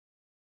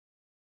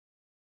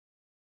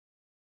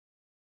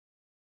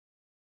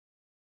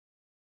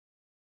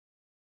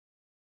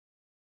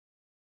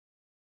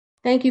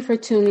Thank you for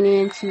tuning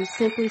in to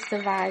Simply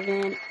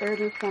Surviving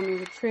Urban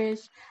Farming with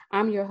Trish.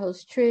 I'm your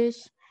host,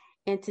 Trish,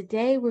 and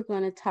today we're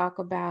going to talk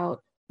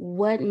about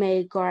what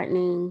made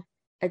gardening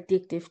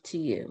addictive to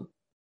you.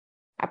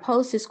 I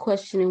posed this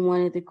question in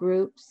one of the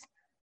groups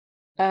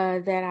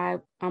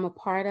that I'm a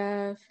part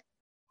of,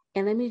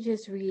 and let me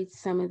just read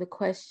some of the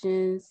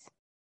questions.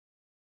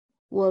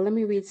 Well, let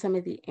me read some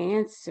of the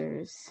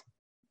answers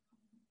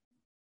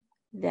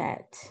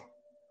that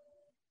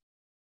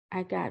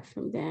I got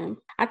from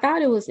them. I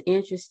thought it was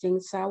interesting,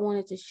 so I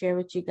wanted to share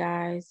with you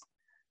guys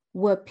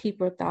what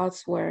people's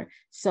thoughts were.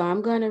 So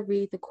I'm going to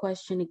read the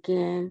question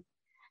again.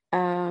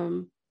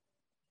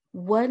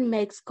 What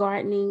makes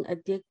gardening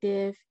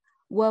addictive?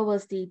 What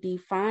was the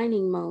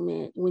defining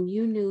moment when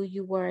you knew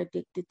you were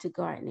addicted to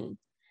gardening?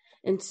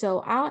 And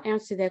so I'll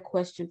answer that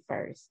question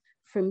first.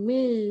 For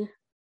me,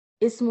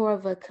 it's more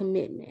of a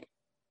commitment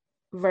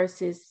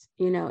versus,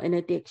 an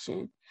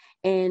addiction.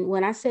 And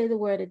when I say the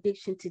word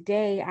addiction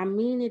today, I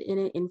mean it in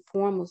an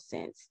informal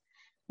sense,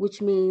 which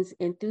means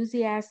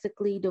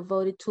enthusiastically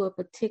devoted to a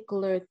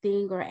particular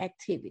thing or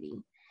activity.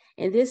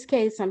 In this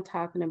case, I'm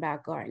talking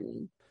about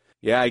gardening.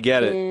 Yeah, I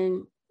get it.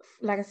 And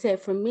like I said,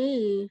 for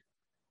me,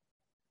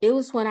 it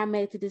was when I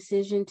made the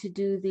decision to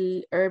do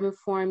the urban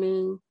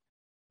farming,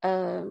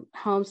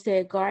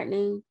 homestead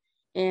gardening,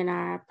 and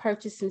I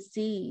purchased some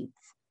seeds.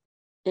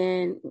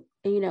 And,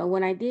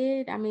 when I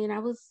did,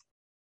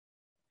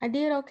 I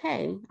did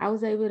okay. I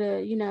was able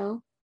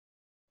to,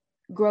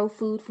 grow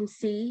food from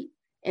seed.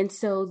 And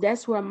so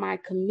that's where my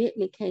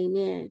commitment came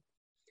in.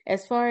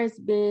 As far as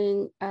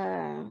being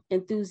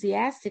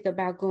enthusiastic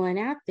about going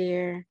out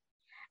there,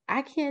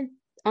 I can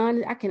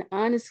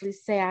honestly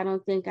say I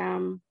don't think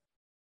I'm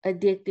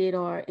addicted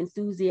or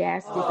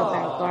enthusiastic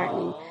about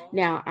gardening.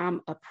 Now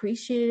I'm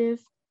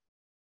appreciative.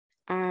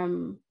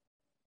 I'm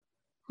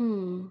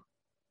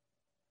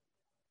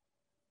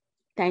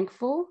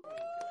thankful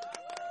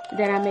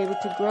that I'm able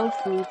to grow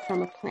food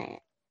from a plant.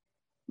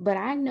 But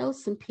I know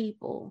some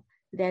people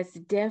that's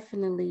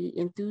definitely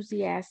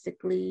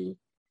enthusiastically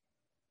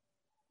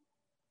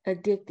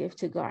addictive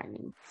to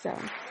gardening. So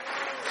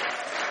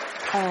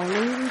let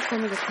me read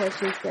some of the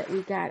questions that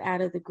we got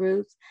out of the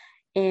groups.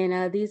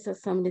 And these are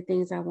some of the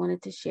things I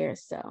wanted to share.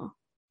 So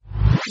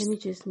let me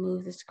just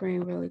move the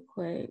screen really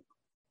quick.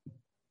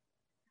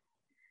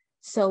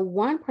 So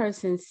one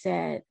person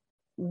said,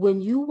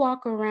 when you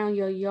walk around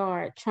your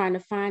yard trying to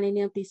find an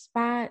empty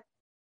spot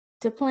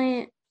to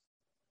plant,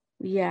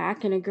 yeah, I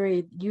can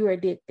agree. You're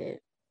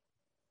addicted.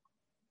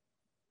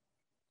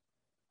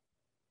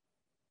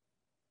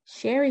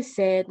 Sherry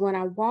said, when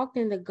I walked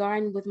in the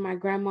garden with my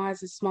grandma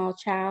as a small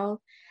child,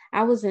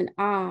 I was in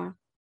awe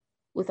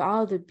with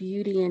all the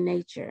beauty in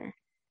nature.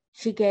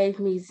 She gave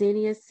me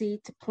zinnia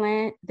seed to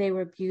plant. They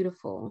were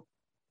beautiful.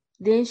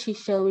 Then she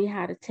showed me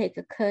how to take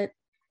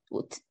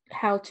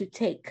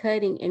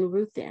cutting and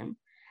root them.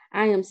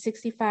 I am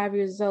 65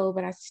 years old,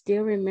 but I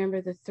still remember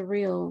the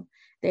thrill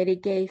that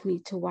it gave me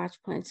to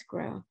watch plants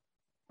grow.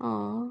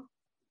 Aww.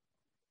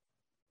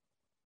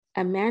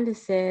 Amanda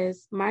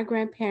says, my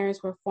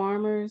grandparents were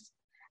farmers.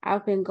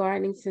 I've been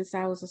gardening since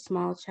I was a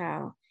small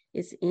child.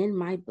 It's in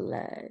my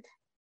blood.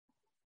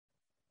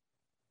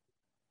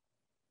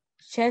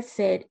 Chet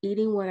said,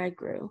 eating what I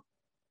grew.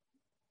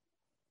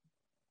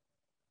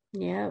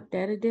 Yeah,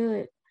 that'll do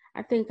it.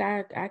 I think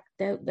that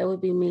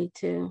would be me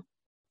too.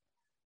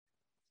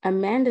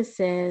 Amanda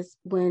says,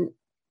 when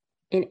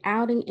an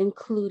outing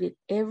included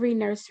every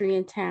nursery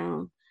in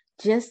town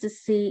just to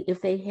see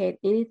if they had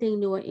anything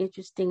new or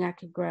interesting I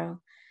could grow.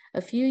 A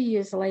few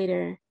years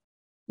later,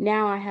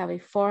 now I have a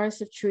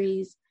forest of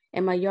trees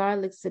and my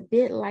yard looks a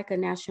bit like a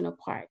national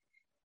park.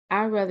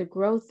 I'd rather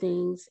grow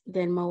things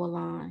than mow a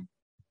lawn.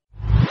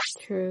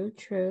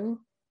 True.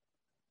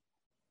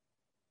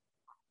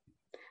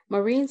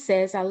 Maureen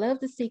says, I love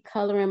to see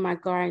color in my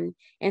garden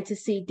and to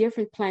see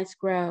different plants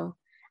grow.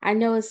 I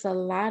know it's a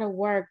lot of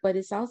work, but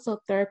it's also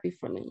therapy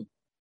for me.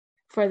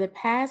 For the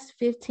past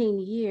 15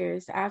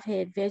 years, I've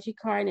had veggie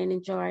garden and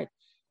enjoyed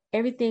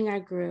everything I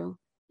grew.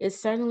 It's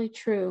certainly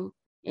true,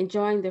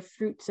 enjoying the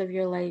fruits of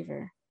your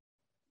labor.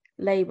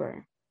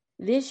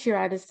 This year,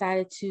 I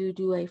decided to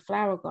do a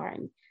flower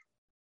garden.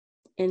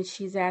 And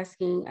she's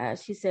asking,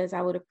 she says,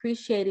 I would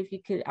appreciate if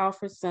you could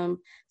offer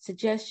some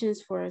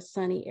suggestions for a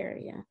sunny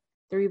area,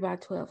 3 by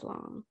 12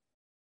 long.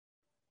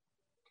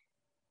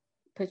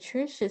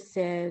 Patricia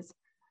says,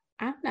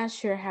 I'm not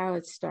sure how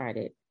it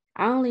started.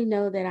 I only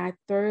know that I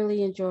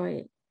thoroughly enjoy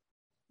it.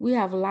 We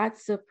have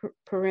lots of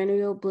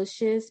perennial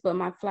bushes, but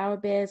my flower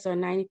beds are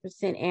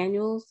 90%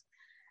 annuals.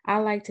 I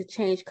like to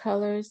change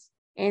colors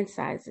and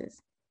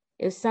sizes.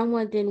 If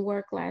something didn't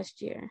work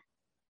last year,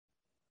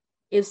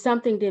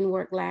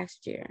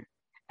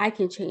 I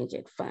can change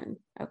it. Fun.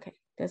 Okay,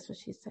 that's what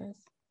she says.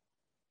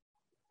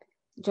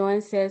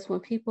 Joanne says, when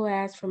people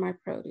ask for my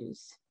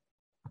produce.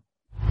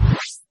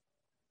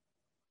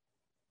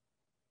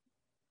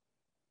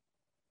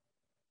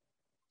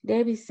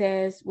 Debbie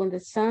says, when the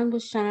sun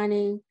was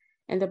shining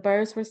and the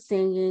birds were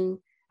singing,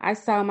 I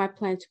saw my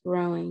plants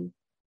growing.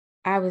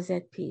 I was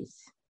at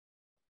peace.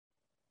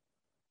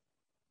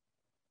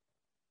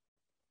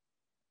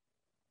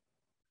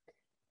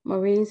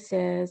 Maureen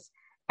says,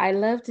 I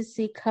love to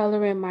see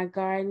color in my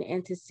garden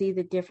and to see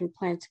the different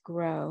plants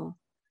grow.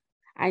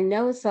 I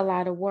know it's a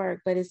lot of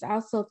work, but it's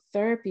also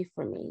therapy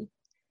for me.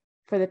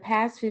 For the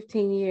past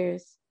 15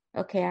 years,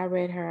 okay, I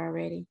read her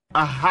already.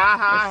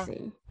 Let's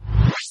see.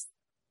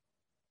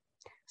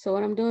 So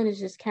what I'm doing is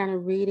just kind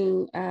of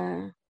reading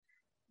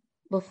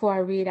before I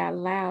read out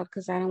loud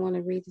because I don't want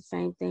to read the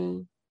same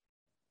thing.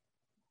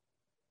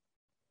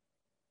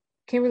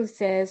 Kimberly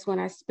says, when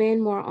I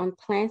spend more on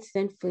plants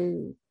than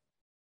food.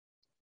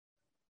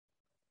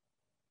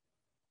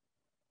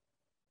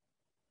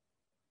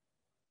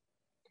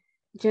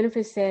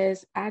 Jennifer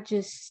says, I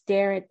just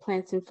stare at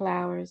plants and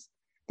flowers,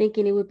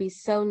 thinking it would be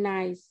so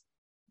nice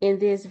in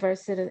this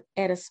versus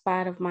at a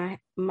spot of my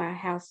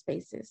house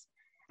spaces.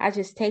 I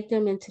just take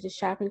them into the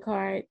shopping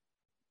cart.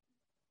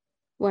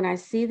 When I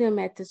see them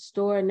at the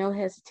store, no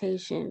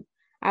hesitation.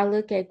 I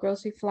look at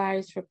grocery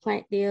flyers for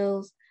plant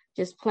deals,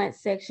 just plant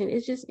section.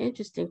 It's just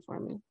interesting for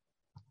me.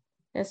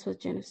 That's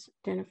what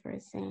Jennifer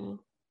is saying.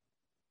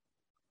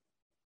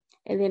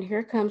 And then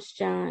here comes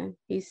John.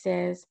 He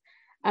says,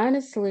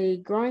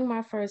 honestly, growing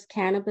my first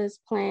cannabis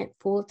plant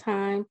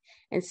full-time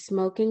and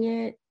smoking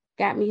it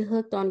got me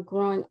hooked on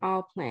growing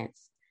all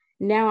plants.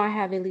 Now I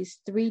have at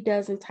least 3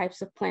 dozen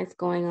types of plants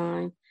going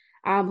on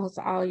almost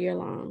all year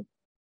long.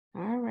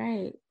 All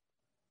right.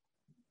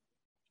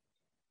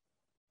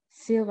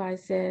 Sylvie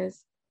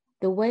says,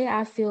 the way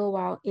I feel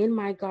while in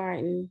my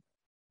garden,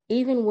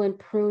 even when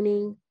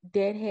pruning,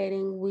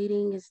 deadheading,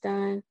 weeding is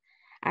done,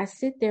 I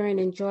sit there and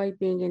enjoy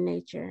being in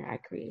nature I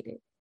created.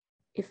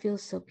 It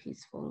feels so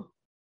peaceful.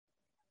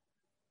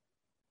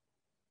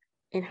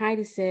 And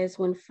Heidi says,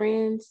 when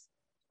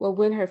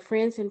her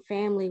friends and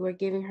family were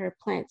giving her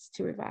plants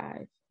to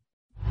revive.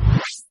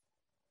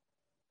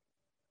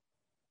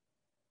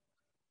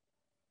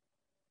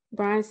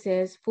 Brian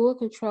says, full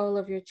control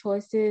of your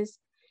choices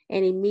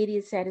and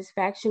immediate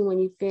satisfaction when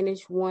you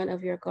finish one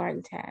of your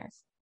garden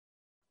tasks.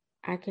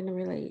 I can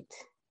relate.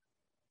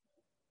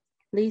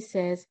 Lee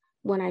says,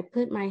 when I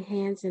put my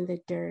hands in the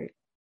dirt,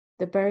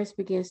 the birds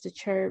begins to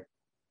chirp,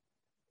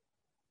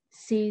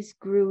 seeds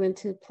grew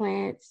into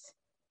plants,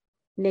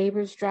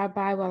 neighbors dropped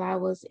by while I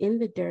was in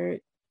the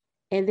dirt,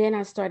 and then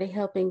I started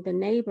helping the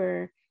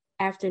neighbor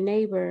after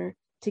neighbor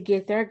to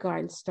get their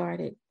garden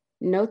started.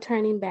 No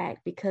turning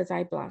back because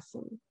I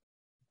blossomed.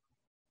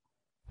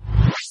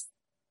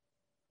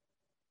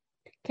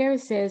 Carrie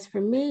says,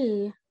 for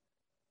me,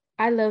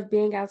 I love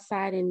being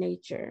outside in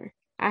nature.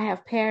 I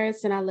have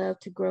parrots and I love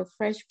to grow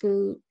fresh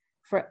food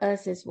for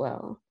us as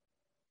well.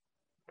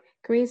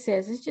 Green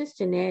says, it's just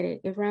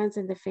genetic. It runs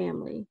in the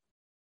family.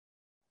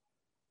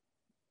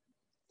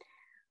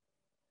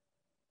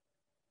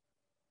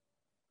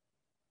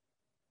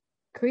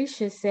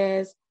 Krisha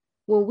says,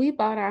 when we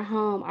bought our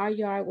home, our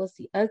yard was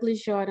the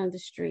ugliest yard on the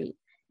street.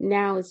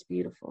 Now it's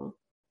beautiful.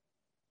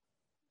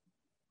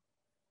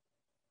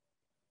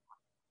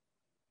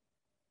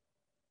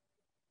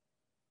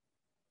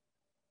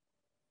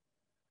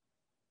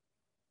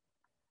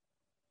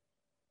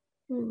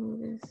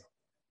 This.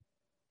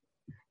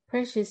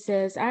 Precious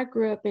says, I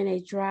grew up in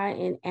a dry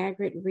and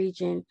arid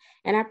region,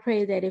 and I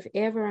pray that if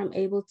ever I'm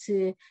able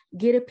to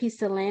get a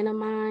piece of land of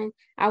mine,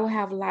 I will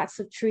have lots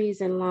of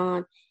trees and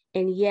lawn.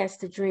 And yes,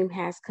 the dream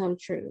has come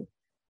true.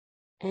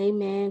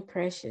 Amen,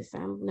 Precious. I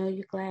know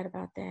you're glad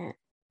about that.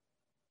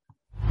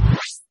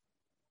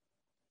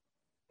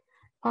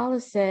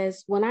 Paula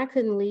says, when I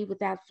couldn't leave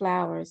without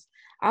flowers.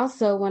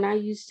 Also, when I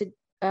used to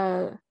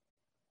go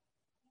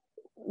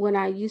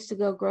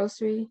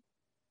grocery,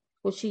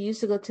 when she used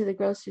to go to the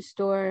grocery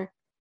store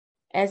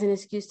as an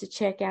excuse to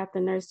check out the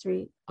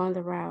nursery on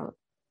the route.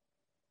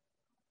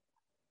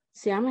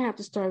 See, I'm gonna have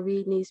to start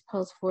reading these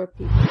posts for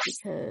people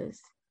because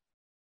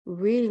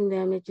reading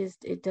them,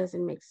 it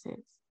doesn't make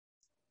sense.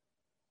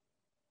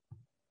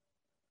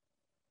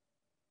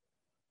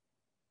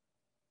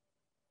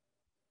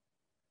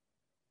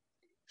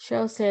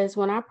 Cheryl says,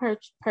 when I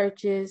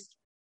purchased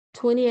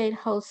 28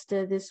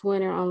 hosta this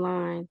winter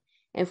online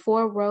and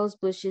 4 rose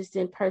bushes,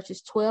 then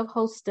purchased 12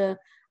 hosta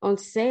on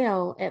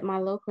sale at my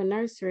local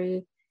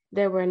nursery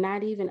that were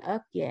not even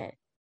up yet,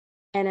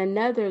 and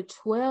another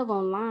 12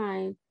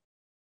 online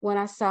when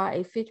I saw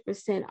a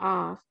 50%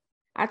 off.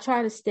 I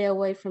try to stay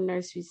away from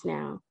nurseries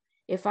now.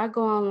 If I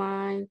go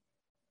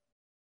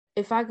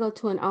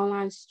to an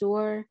online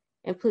store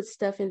and put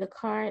stuff in the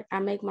cart, I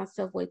make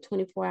myself wait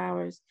 24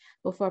 hours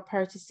before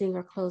purchasing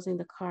or closing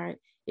the cart.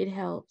 It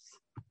helps.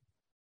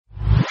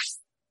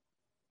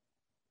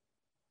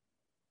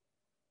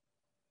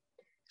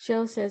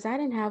 Cheryl says, I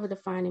didn't have a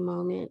defining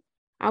moment.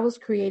 I was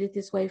created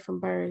this way from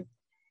birth.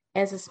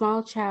 As a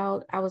small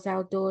child, I was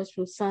outdoors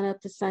from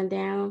sunup to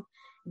sundown,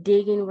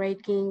 digging,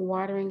 raking,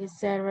 watering,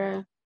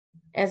 etc.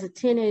 As a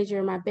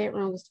teenager, my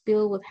bedroom was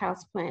filled with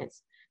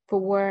houseplants.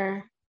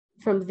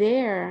 From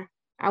there,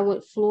 I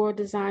went floral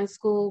design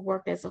school,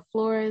 worked as a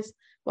florist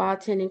while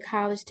attending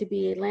college to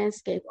be a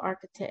landscape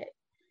architect.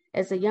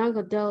 As a young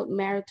adult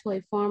married to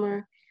a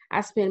farmer,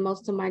 I spent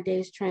most of my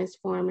days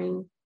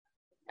transforming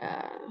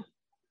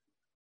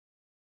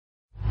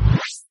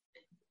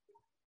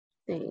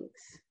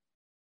Thanks.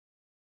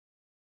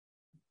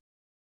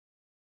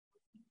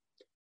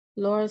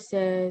 Laura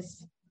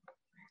says,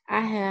 I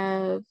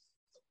have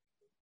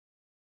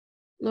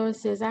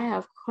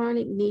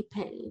chronic knee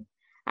pain.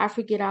 I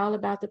forget all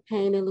about the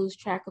pain and lose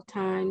track of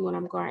time when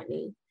I'm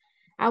gardening.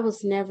 I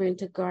was never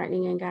into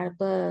gardening and got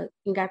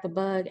the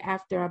bug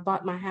after I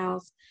bought my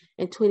house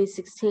in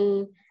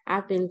 2016.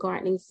 I've been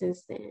gardening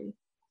since then.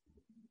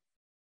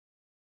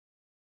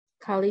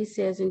 Kali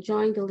says,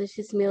 enjoying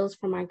delicious meals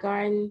from my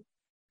garden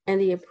and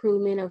the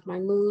improvement of my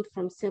mood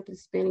from simply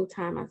spending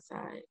time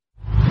outside.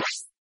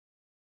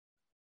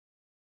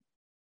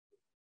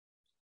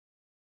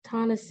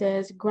 Tana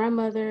says,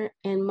 grandmother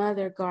and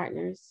mother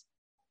gardeners,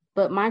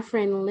 but my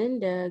friend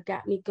Linda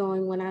got me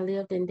going when I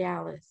lived in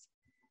Dallas.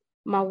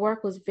 My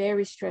work was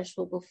very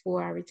stressful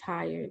before I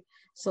retired,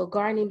 so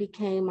gardening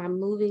became my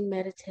moving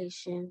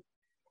meditation.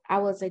 I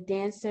was a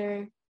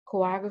dancer,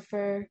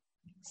 choreographer,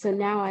 so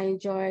now I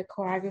enjoy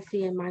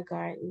choreography in my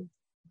garden.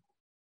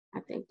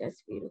 I think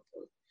that's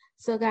beautiful.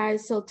 So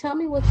guys, so tell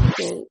me what you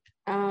think.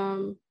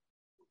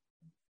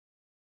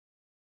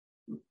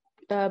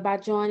 By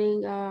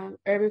joining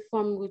Urban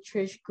Farming with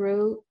Trish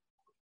group,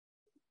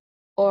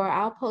 or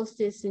I'll post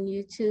this in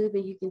YouTube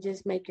and you can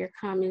just make your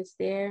comments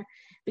there,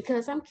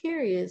 because I'm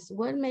curious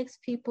what makes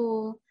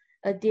people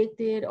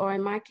addicted, or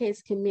in my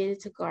case,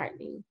 committed to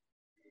gardening.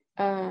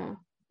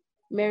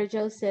 Mary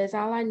Jo says,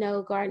 all I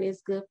know, gardening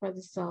is good for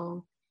the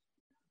soul.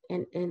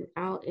 And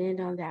I'll end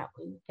on that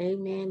one.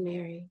 Amen,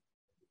 Mary.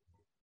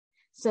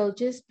 So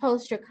just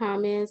post your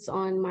comments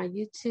on my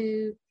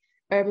YouTube,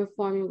 Urban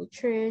Farming with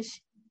Trish,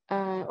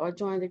 or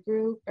join the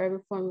group,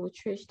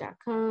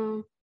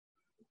 urbanfarmingwithtrish.com.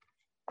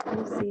 Let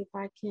me see if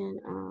I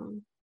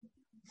can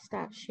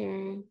stop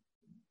sharing.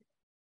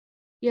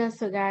 Yeah,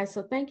 so guys,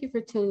 so thank you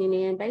for tuning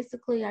in.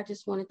 Basically, I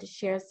just wanted to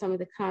share some of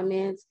the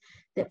comments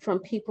that from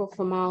people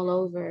from all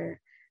over,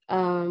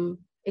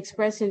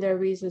 expressing their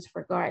reasons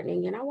for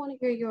gardening. And I want to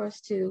hear yours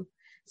too.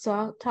 So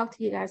I'll talk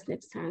to you guys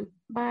next time.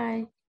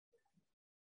 Bye.